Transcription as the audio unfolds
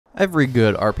Every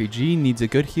good RPG needs a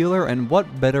good healer, and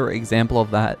what better example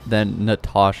of that than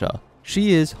Natasha?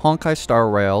 She is Honkai Star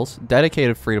Rails'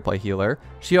 dedicated free-to-play healer.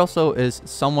 She also is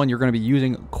someone you're going to be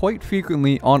using quite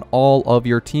frequently on all of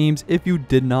your teams if you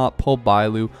did not pull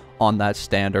Bailu on that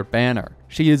standard banner.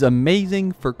 She is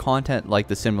amazing for content like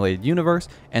the Simulated Universe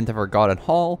and the Forgotten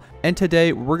Hall, and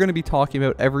today we're going to be talking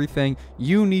about everything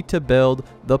you need to build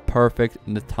the perfect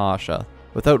Natasha.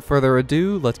 Without further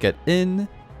ado, let's get into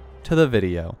the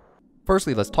video.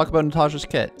 Firstly, let's talk about Natasha's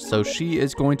kit. So she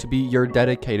is going to be your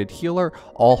dedicated healer.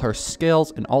 All her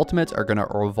skills and ultimates are going to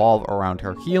revolve around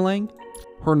her healing.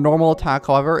 Her normal attack,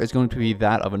 however, is going to be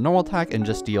that of a normal attack and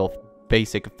just deal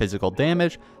basic physical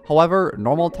damage. However,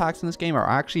 normal attacks in this game are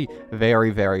actually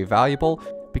very valuable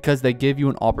because they give you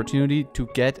an opportunity to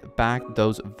get back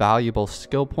those valuable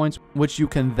skill points, which you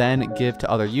can then give to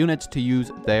other units to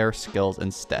use their skills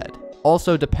instead.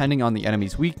 Also, depending on the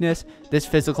enemy's weakness, this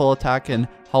physical attack can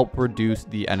help reduce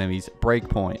the enemy's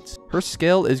breakpoints. Her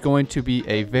skill is going to be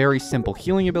a very simple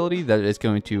healing ability that is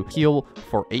going to heal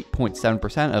for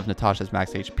 8.7% of Natasha's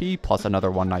max HP plus another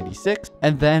 196,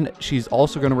 and then she's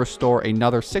also going to restore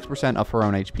another 6% of her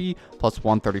own HP plus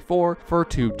 134 for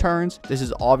 2 turns. This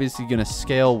is obviously going to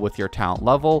scale with your talent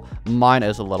level. Mine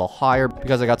is a little higher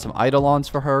because I got some Eidolons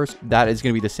for hers. That is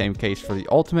going to be the same case for the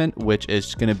ultimate, which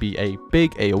is going to be a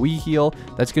big AoE heal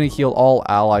that's going to heal all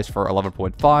allies for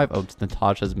 11.5 of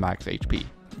Natasha's max HP.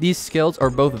 These skills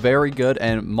are both very good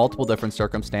in multiple different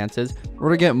circumstances. We're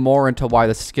going to get more into why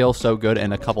the skill's so good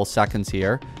in a couple seconds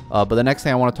here, but the next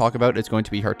thing I want to talk about is going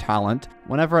to be her talent.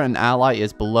 Whenever an ally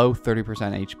is below 30%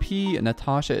 HP,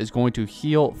 Natasha is going to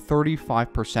heal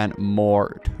 35%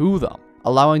 more to them,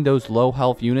 allowing those low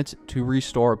health units to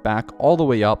restore back all the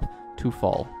way up to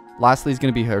full. Lastly is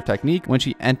going to be her technique. When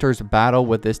she enters battle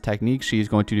with this technique, she is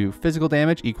going to do physical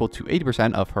damage equal to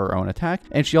 80% of her own attack,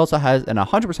 and she also has an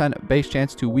 100% base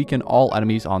chance to weaken all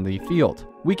enemies on the field.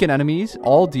 Weakened enemies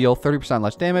all deal 30%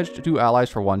 less damage to allies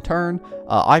for 1 turn.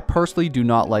 I personally do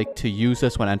not like to use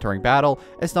this when entering battle.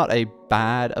 It's not a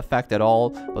bad effect at all,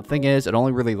 but the thing is, it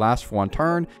only really lasts for 1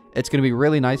 turn. It's going to be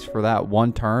really nice for that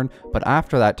 1 turn, but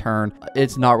after that turn,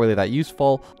 it's not really that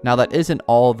useful. Now, that isn't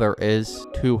all there is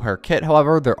to her kit.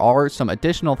 However, there are some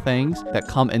additional things that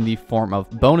come in the form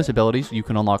of bonus abilities. You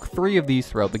can unlock 3 of these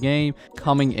throughout the game,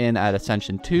 coming in at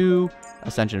Ascension 2,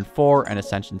 Ascension 4, and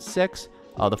Ascension 6.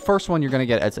 The first one you're going to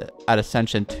get at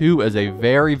Ascension 2 is a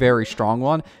very strong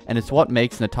one, and it's what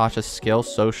makes Natasha's skill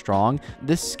so strong.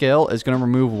 This skill is going to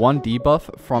remove 1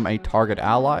 debuff from a target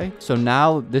ally. So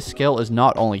now this skill is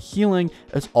not only healing,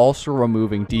 it's also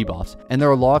removing debuffs. And there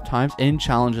are a lot of times in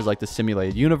challenges like the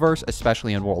Simulated Universe,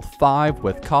 especially in World 5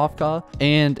 with Kafka,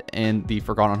 and in the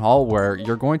Forgotten Hall, where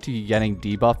you're going to be getting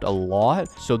debuffed a lot.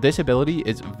 So this ability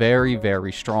is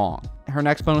very strong. Her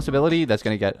next bonus ability that's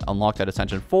going to get unlocked at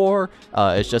Ascension 4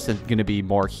 is just going to be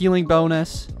more healing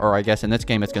bonus, or I guess in this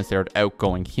game it's considered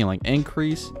outgoing healing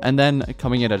increase. And then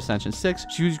coming in at Ascension 6,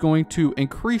 she's going to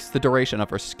increase the duration of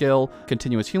her skill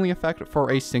continuous healing effect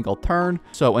for a single turn.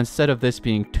 So instead of this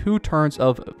being 2 turns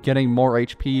of getting more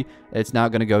HP, it's now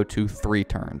going to go to 3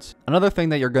 turns. Another thing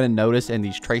that you're going to notice in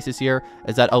these traces here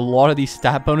is that a lot of these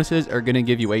stat bonuses are going to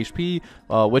give you HP,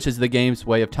 which is the game's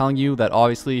way of telling you that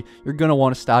obviously you're going to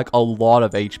want to stack a lot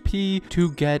of HP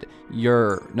to get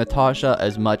your Natasha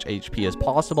as much HP as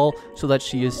possible so that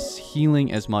she is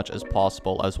healing as much as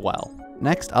possible as well.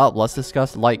 Next up, let's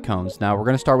discuss light cones. Now, we're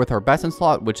going to start with her best in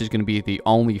slot, which is going to be the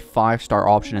only 5-star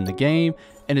option in the game,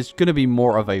 and it's going to be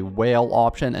more of a whale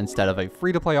option instead of a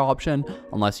free-to-play option,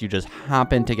 unless you just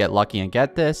happen to get lucky and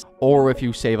get this, or if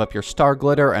you save up your star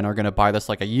glitter and are going to buy this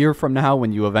like a year from now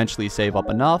when you eventually save up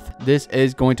enough. This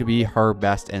is going to be her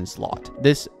best in slot.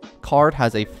 This card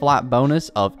has a flat bonus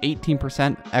of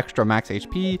 18% extra max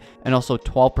HP and also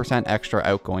 12% extra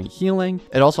outgoing healing.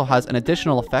 It also has an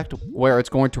additional effect where it's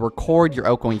going to record your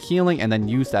outgoing healing and then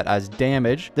use that as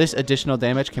damage. This additional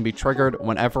damage can be triggered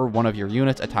whenever one of your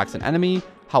units attacks an enemy.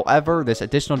 However, this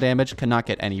additional damage cannot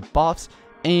get any buffs,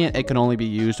 and it can only be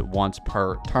used once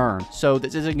per turn. So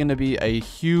this isn't going to be a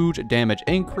huge damage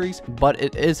increase, but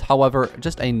it is, however,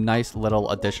 just a nice little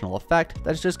additional effect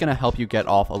that's just going to help you get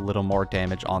off a little more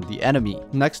damage on the enemy.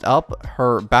 Next up,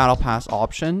 her battle pass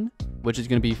option, which is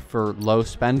going to be for low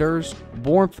spenders.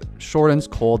 Warmth Shortens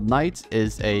Cold Nights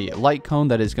is a light cone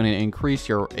that is going to increase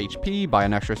your HP by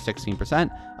an extra 16%.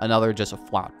 Another just a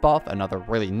flat buff, another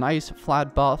really nice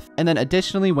flat buff. And then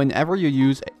additionally, whenever you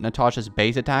use Natasha's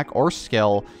base attack or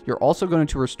skill, you're also going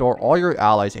to restore all your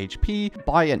allies' HP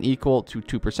by an equal to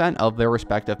 2% of their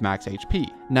respective max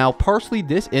HP. Now, personally,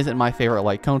 this isn't my favorite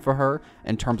light cone for her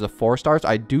in terms of 4 stars.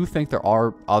 I do think there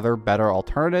are other better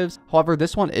alternatives. However,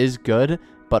 this one is good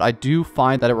but I do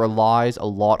find that it relies a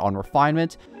lot on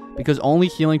refinement, because only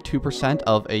healing 2%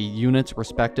 of a unit's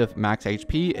respective max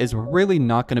HP is really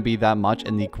not going to be that much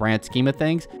in the grand scheme of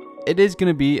things. It is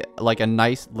going to be like a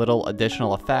nice little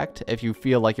additional effect if you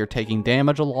feel like you're taking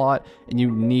damage a lot and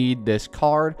you need this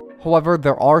card. However,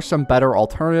 there are some better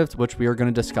alternatives, which we are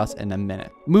going to discuss in a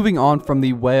minute. Moving on from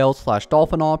the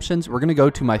whale/dolphin options, we're going to go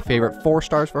to my favorite 4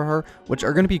 stars for her, which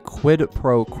are going to be Quid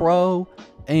Pro Quo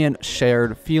and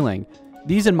Shared Feeling.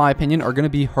 These, in my opinion, are going to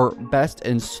be her best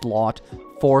in slot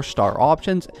 4-star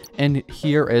options, and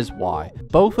here is why.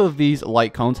 Both of these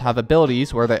light cones have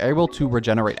abilities where they're able to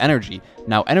regenerate energy.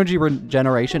 Now, energy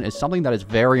regeneration is something that is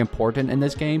very important in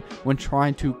this game when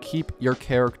trying to keep your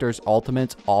character's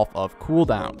ultimates off of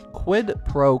cooldown. Quid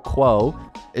Pro Quo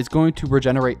is going to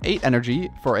regenerate 8 energy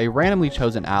for a randomly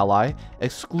chosen ally,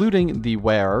 excluding the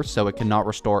wearer, so it cannot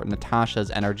restore Natasha's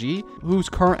energy, whose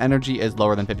current energy is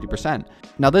lower than 50%.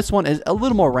 Now, this one is a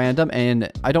little more random,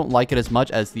 and I don't like it as much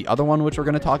as the other one, which we're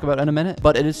going to talk about in a minute,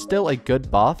 but it is still a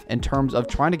good buff in terms of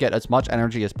trying to get as much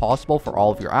energy as possible for all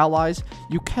of your allies.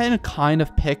 You can kind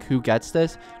of pick who gets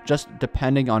this, just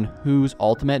depending on whose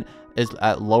ultimate is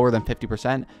at lower than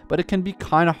 50%, but it can be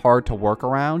kind of hard to work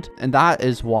around, and that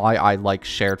is why I like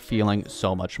Shared Feeling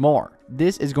so much more.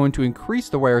 This is going to increase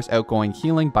the wearer's outgoing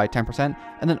healing by 10%,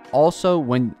 and then also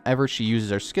whenever she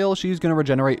uses her skill, she's going to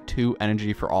regenerate 2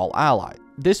 energy for all allies.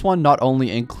 This one not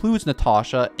only includes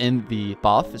Natasha in the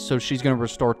buff, so she's going to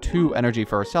restore 2 energy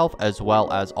for herself as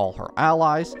well as all her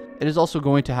allies. It is also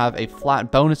going to have a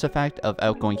flat bonus effect of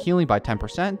outgoing healing by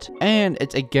 10%, and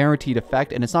it's a guaranteed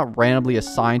effect, and it's not randomly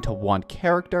assigned to one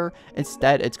character.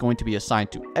 Instead, it's going to be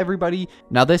assigned to everybody.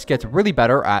 Now, this gets really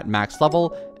better at max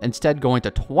level, instead going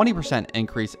to 20%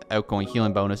 increase outgoing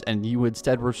healing bonus, and you would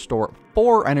instead restore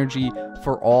 4 energy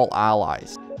for all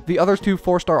allies. The other 2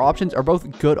 4-star options are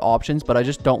both good options, but I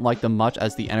just don't like them much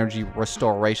as the energy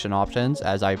restoration options,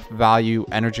 as I value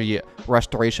energy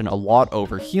restoration a lot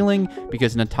over healing,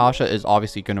 because Natasha is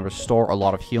obviously going to restore a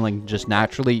lot of healing just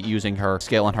naturally using her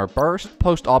skill and her burst.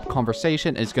 Post-op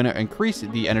Conversation is going to increase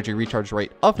the energy recharge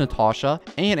rate of Natasha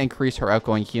and increase her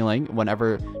outgoing healing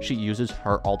whenever she uses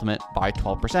her ultimate by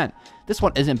 12%. This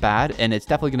one isn't bad, and it's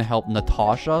definitely going to help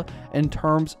Natasha in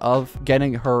terms of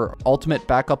getting her ultimate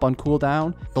back up on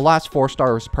cooldown. The last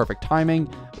 4-star is Perfect Timing,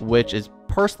 which is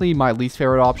personally my least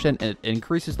favorite option. It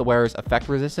increases the wearer's effect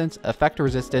resistance. Effect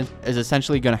resistance is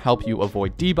essentially going to help you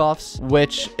avoid debuffs,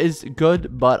 which is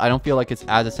good, but I don't feel like it's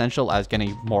as essential as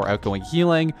getting more outgoing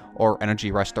healing or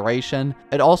energy restoration.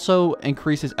 It also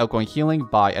increases outgoing healing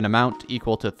by an amount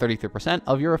equal to 33%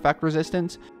 of your effect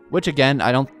resistance, which again,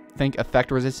 I don't think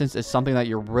effect resistance is something that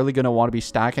you're really going to want to be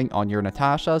stacking on your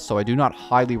Natasha, so I do not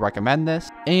highly recommend this.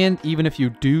 And even if you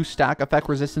do stack effect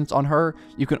resistance on her,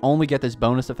 you can only get this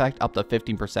bonus effect up to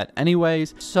 15%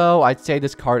 anyways, so I'd say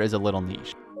this card is a little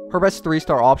niche. Her best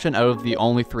 3-star option out of the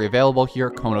only 3 available here,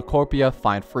 Cornucopia,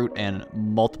 Fine Fruit, and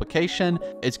Multiplication,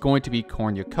 is going to be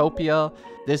Cornucopia.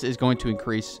 This is going to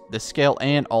increase the scale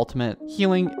and ultimate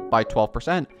healing by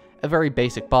 12%. A very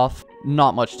basic buff,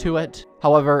 not much to it.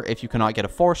 However, if you cannot get a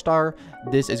 4-star,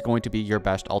 this is going to be your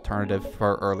best alternative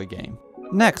for early game.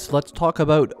 Next, let's talk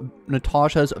about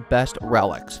Natasha's best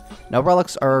relics. Now,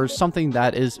 relics are something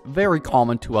that is very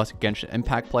common to us Genshin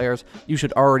Impact players. You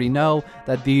should already know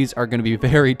that these are going to be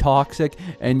very toxic,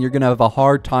 and you're going to have a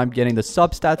hard time getting the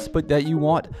substats that you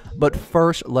want. But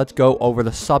first, let's go over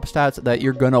the substats that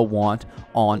you're going to want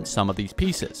on some of these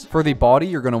pieces. For the body,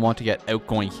 you're going to want to get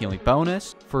outgoing healing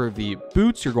bonus. For the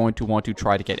boots, you're going to want to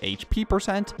try to get HP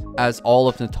percent, as all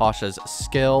of Natasha's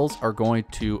skills are going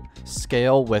to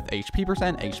scale with HP percent.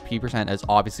 HP percent is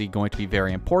obviously going to be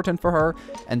very important for her,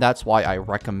 and that's why I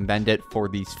recommend it for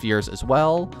these spheres as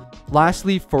well.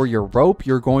 Lastly, for your rope,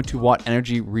 you're going to want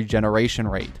energy regeneration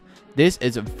rate. This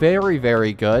is very,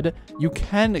 very good. You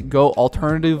can go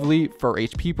alternatively for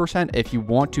HP percent if you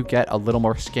want to get a little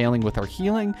more scaling with her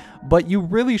healing, but you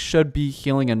really should be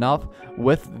healing enough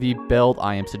with the build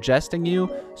I am suggesting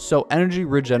you. So energy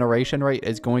regeneration rate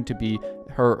is going to be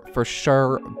her for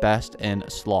sure best in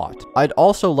slot. I'd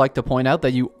also like to point out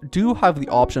that you do have the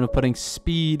option of putting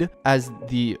speed as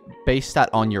the base stat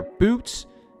on your boots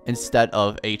instead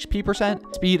of HP percent.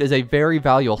 Speed is a very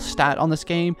valuable stat on this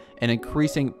game, and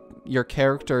increasing your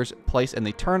character's place in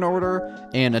the turn order,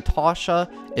 and Natasha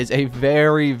is a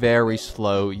very, very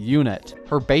slow unit.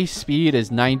 Her base speed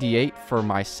is 98 for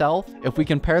myself. If we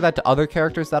compare that to other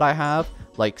characters that I have,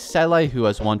 like Sele, who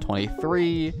has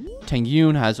 123,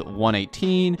 Tingyun has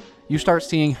 118, you start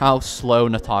seeing how slow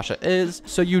Natasha is,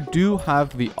 so you do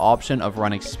have the option of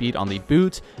running speed on the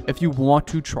boots if you want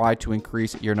to try to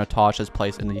increase your Natasha's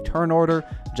place in the turn order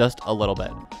just a little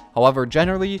bit. However,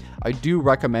 generally, I do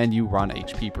recommend you run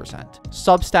HP percent.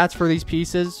 Substats for these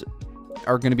pieces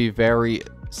are going to be very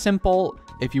simple.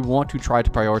 If you want to try to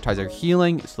prioritize her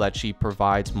healing so that she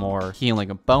provides more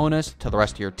healing bonus to the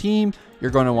rest of your team,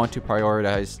 you're going to want to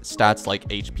prioritize stats like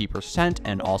HP percent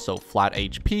and also flat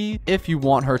HP. If you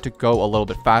want her to go a little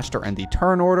bit faster in the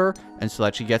turn order and so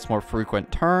that she gets more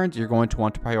frequent turns, you're going to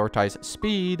want to prioritize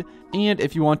speed. And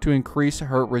if you want to increase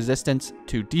her resistance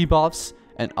to debuffs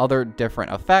and other different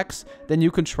effects, then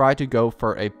you can try to go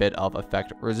for a bit of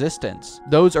effect resistance.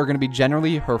 Those are going to be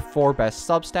generally her 4 best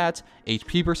substats: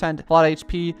 HP percent, flat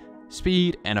HP,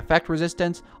 speed, and effect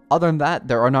resistance. Other than that,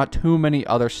 there are not too many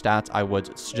other stats I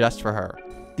would suggest for her.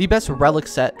 The best relic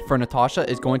set for Natasha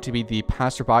is going to be the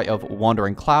Passerby of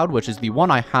Wandering Cloud, which is the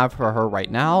one I have for her right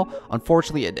now.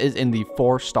 Unfortunately, it is in the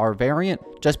 4-star variant,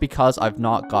 just because I've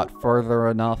not got further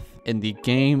enough in the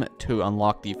game to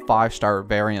unlock the 5-star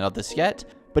variant of this yet.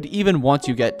 But even once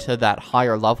you get to that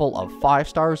higher level of 5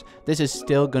 stars, this is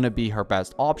still going to be her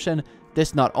best option.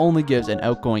 This not only gives an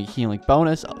outgoing healing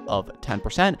bonus of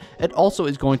 10%, it also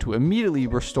is going to immediately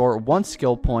restore 1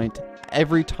 skill point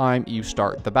every time you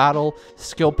start the battle.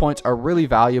 Skill points are really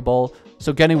valuable,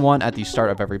 so getting one at the start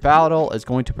of every battle is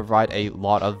going to provide a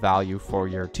lot of value for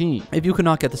your team. If you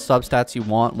cannot get the substats you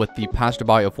want with the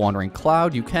Passerby of Wandering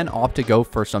Cloud, you can opt to go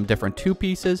for some different 2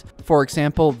 pieces. For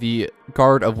example, the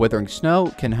Guard of Withering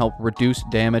Snow can help reduce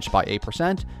damage by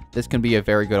 8%. This can be a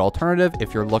very good alternative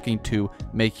if you're looking to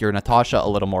make your Natasha a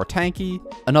little more tanky.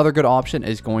 Another good option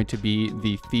is going to be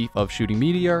the Thief of Shooting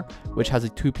Meteor, which has a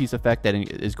 2-piece effect that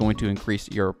is going to increase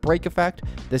your break effect.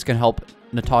 This can help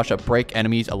Natasha break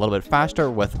enemies a little bit faster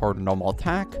with her normal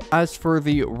attack. As for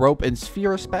the Rope and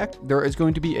Sphere effect, there is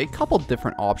going to be a couple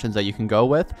different options that you can go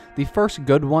with. The first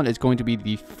good one is going to be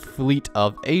the Fleet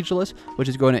of Ageless, which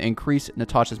is going to increase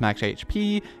Natasha's max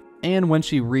HP, and when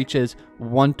she reaches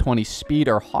 120 speed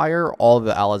or higher, all of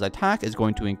the allies' attack is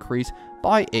going to increase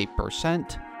by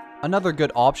 8%. Another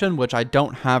good option, which I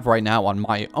don't have right now on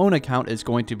my own account, is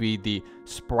going to be the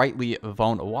Sprightly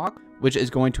Von Walk, which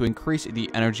is going to increase the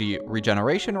energy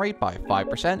regeneration rate by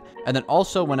 5%. And then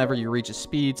also, whenever you reach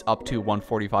speeds up to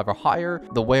 145 or higher,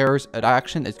 the wearer's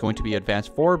action is going to be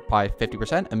advanced forward by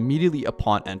 50% immediately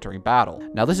upon entering battle.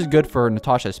 Now, this is good for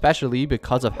Natasha especially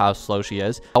because of how slow she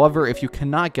is. However, if you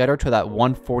cannot get her to that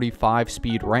 145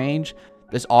 speed range,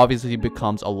 this obviously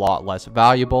becomes a lot less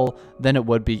valuable than it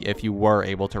would be if you were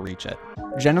able to reach it.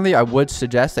 Generally, I would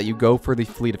suggest that you go for the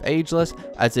Fleet of Ageless,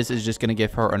 as this is just going to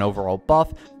give her an overall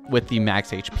buff with the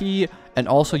max HP, and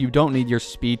also you don't need your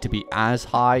speed to be as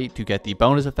high to get the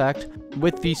bonus effect.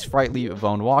 With the Sprightly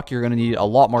Von Walk, you're going to need a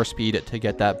lot more speed to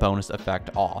get that bonus effect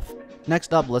off.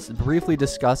 Next up, let's briefly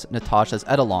discuss Natasha's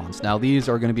Eidolons. Now, these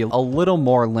are going to be a little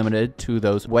more limited to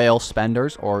those whale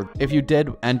spenders, or if you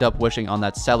did end up wishing on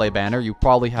that Sele banner, you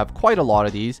probably have quite a lot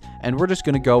of these, and we're just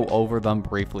going to go over them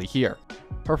briefly here.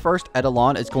 Her first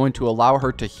Eidolon is going to allow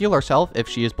her to heal herself if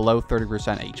she is below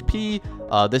 30%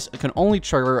 HP. This can only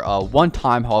trigger 1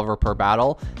 time, however, per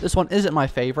battle. This one isn't my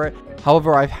favorite.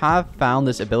 However, I have found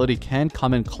this ability can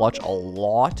come in clutch a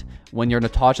lot when your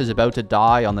Natasha is about to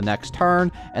die on the next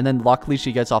turn, and then luckily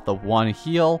she gets off the 1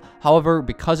 heal. However,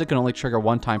 because it can only trigger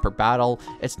 1 time per battle,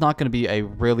 it's not going to be a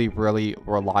really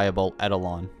reliable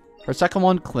Eidolon. Her second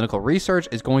one, Clinical Research,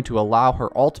 is going to allow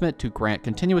her ultimate to grant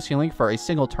continuous healing for a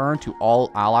single turn to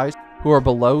all allies who are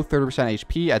below 30%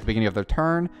 HP at the beginning of their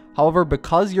turn. However,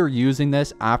 because you're using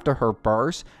this after her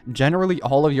burst, generally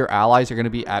all of your allies are going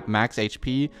to be at max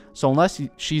HP. So unless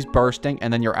she's bursting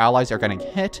and then your allies are getting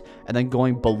hit and then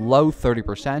going below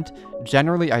 30%,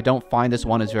 generally I don't find this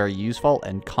one is very useful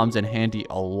and comes in handy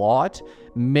a lot.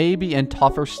 Maybe in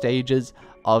tougher stages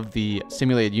of the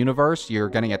simulated universe, you're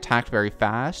getting attacked very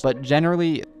fast, but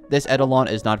generally this Eidolon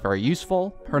is not very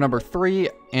useful. Her number 3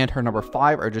 and her number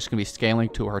 5 are just going to be scaling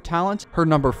to her talents. Her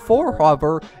number 4,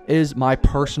 however, is my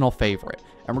personal favorite,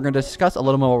 and we're going to discuss a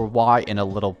little more why in a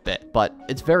little bit, but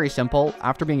it's very simple.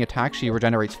 After being attacked, she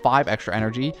regenerates 5 extra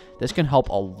energy. This can help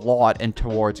a lot in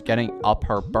towards getting up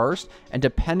her burst, and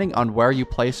depending on where you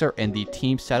place her in the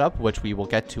team setup, which we will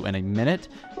get to in a minute,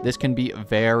 this can be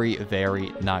very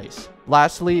nice.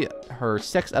 Lastly, her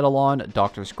 6th Eidolon,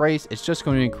 Doctor's Grace, is just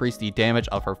going to increase the damage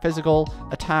of her physical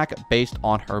attack based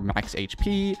on her max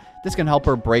HP. This can help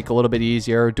her break a little bit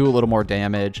easier, do a little more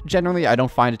damage. Generally, I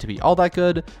don't find it to be all that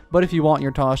good, but if you want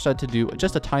your Natasha to do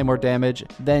just a tiny more damage,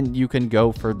 then you can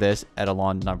go for this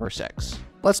Eidolon number 6.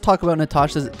 Let's talk about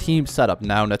Natasha's team setup.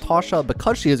 Now, Natasha,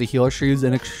 because she is a healer, she is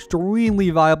an extremely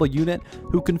viable unit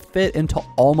who can fit into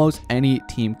almost any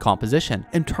team composition.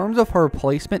 In terms of her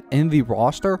placement in the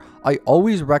roster, I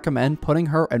always recommend putting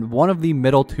her in one of the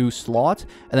middle 2 slots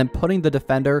and then putting the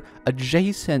defender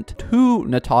adjacent to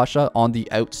Natasha on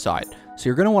the outside. So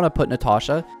you're going to want to put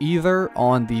Natasha either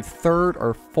on the 3rd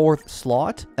or 4th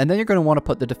slot, and then you're going to want to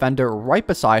put the defender right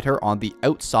beside her on the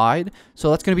outside. So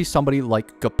that's going to be somebody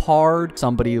like Gepard,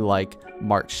 somebody like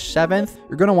March 7th.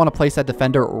 You're going to want to place that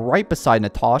defender right beside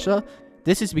Natasha.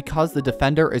 This is because the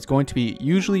defender is going to be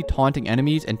usually taunting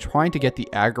enemies and trying to get the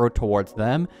aggro towards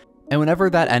them. And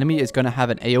whenever that enemy is going to have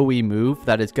an AoE move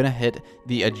that is going to hit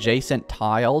the adjacent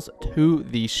tiles to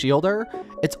the shielder,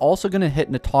 it's also going to hit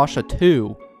Natasha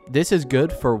too. This is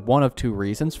good for one of 2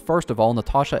 reasons. First of all,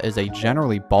 Natasha is a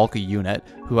generally bulky unit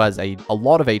who has a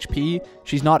lot of HP.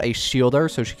 She's not a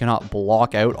shielder, so she cannot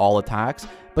block out all attacks,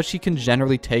 but she can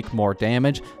generally take more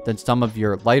damage than some of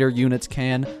your lighter units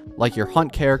can, like your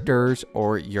Hunt characters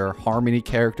or your Harmony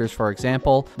characters, for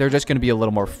example. They're just going to be a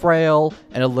little more frail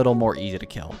and a little more easy to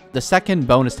kill. The second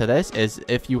bonus to this is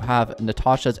if you have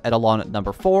Natasha's Eidolon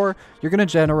number 4, you're going to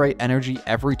generate energy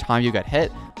every time you get hit.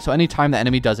 So anytime the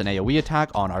enemy does an AoE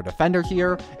attack on our defender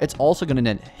here, it's also going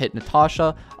to hit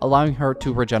Natasha, allowing her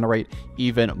to regenerate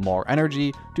even more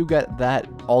energy to get that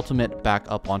ultimate back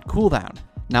up on cooldown.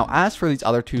 Now, as for these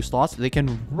other 2 slots, they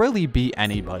can really be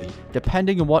anybody.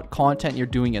 Depending on what content you're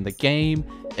doing in the game,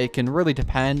 it can really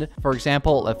depend. For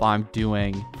example, if I'm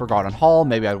doing Forgotten Hall,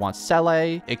 maybe I'd want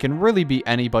Sele. It can really be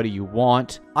anybody you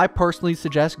want. I personally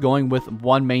suggest going with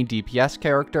one main DPS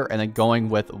character and then going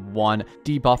with one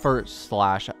debuffer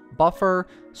 / buffer.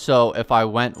 So if I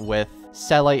went with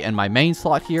Sele in my main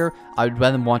slot here, I would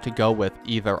then want to go with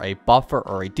either a buffer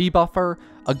or a debuffer.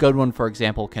 A good one, for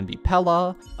example, can be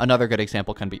Pella. Another good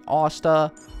example can be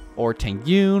Asta or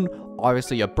Tingyun.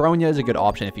 Obviously, a Bronya is a good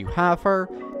option if you have her.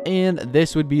 And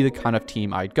this would be the kind of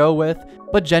team I'd go with.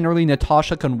 But generally,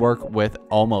 Natasha can work with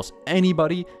almost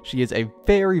anybody. She is a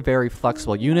very, very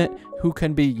flexible unit who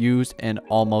can be used in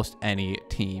almost any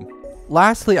team.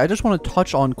 Lastly, I just want to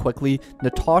touch on quickly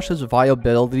Natasha's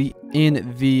viability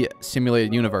in the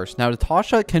simulated universe. Now,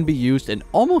 Natasha can be used in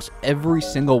almost every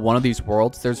single one of these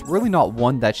worlds. There's really not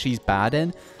one that she's bad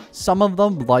in. Some of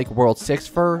them, like World 6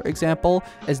 for example,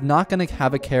 is not going to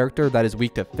have a character that is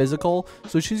weak to physical,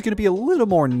 so she's going to be a little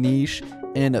more niche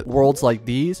in worlds like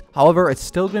these. However, it's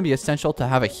still going to be essential to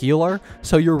have a healer,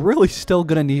 so you're really still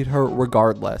going to need her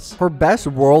regardless. Her best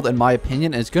world, in my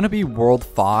opinion, is going to be World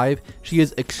 5. She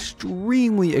is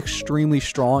extremely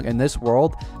strong in this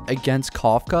world against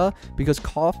Kafka, because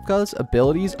Kafka's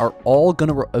abilities are all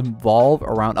going to evolve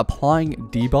around applying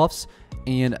debuffs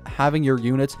and having your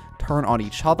units turn on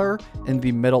each other in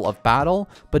the middle of battle,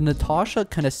 but Natasha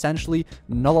can essentially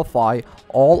nullify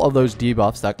all of those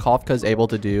debuffs that Kafka is able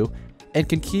to do and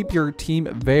can keep your team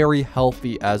very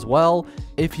healthy as well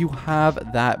if you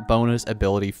have that bonus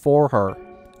ability for her.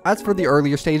 As for the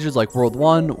earlier stages like World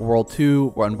 1, World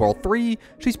 2, and World 3,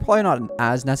 she's probably not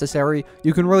as necessary.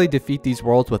 You can really defeat these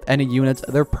worlds with any units.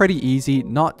 They're pretty easy,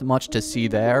 not much to see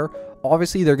there.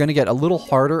 Obviously, they're going to get a little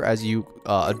harder as you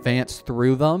advance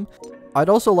through them. I'd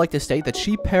also like to state that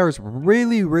she pairs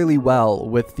really well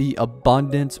with the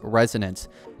Abundance Resonance.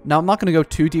 Now, I'm not going to go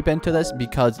too deep into this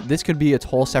because this could be its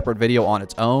whole separate video on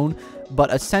its own,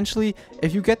 but essentially,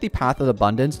 if you get the Path of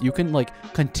Abundance, you can like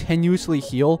continuously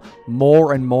heal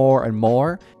more and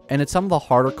more, and it's some of the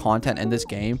harder content in this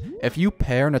game. If you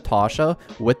pair Natasha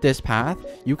with this path,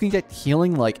 you can get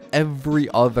healing like every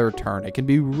other turn. It can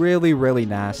be really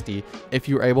nasty if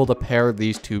you're able to pair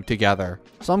these two together.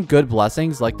 Some good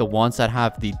blessings, like the ones that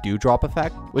have the Dewdrop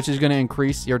effect, which is going to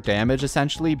increase your damage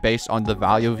essentially based on the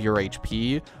value of your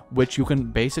HP, which you can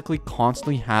basically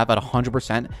constantly have at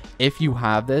 100% if you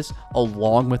have this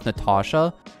along with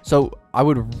Natasha. So I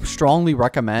would strongly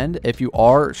recommend, if you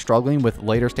are struggling with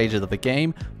later stages of the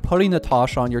game, putting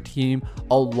Natasha on your team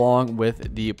along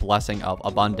with the Blessing of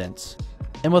Abundance.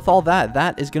 And with all that,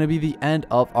 that is going to be the end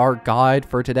of our guide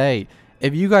for today.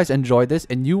 If you guys enjoyed this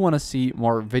and you want to see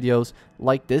more videos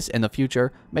like this in the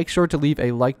future, make sure to leave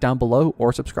a like down below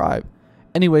or subscribe.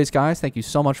 Anyways, guys, thank you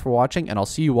so much for watching, and I'll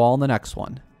see you all in the next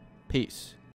one.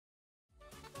 Peace.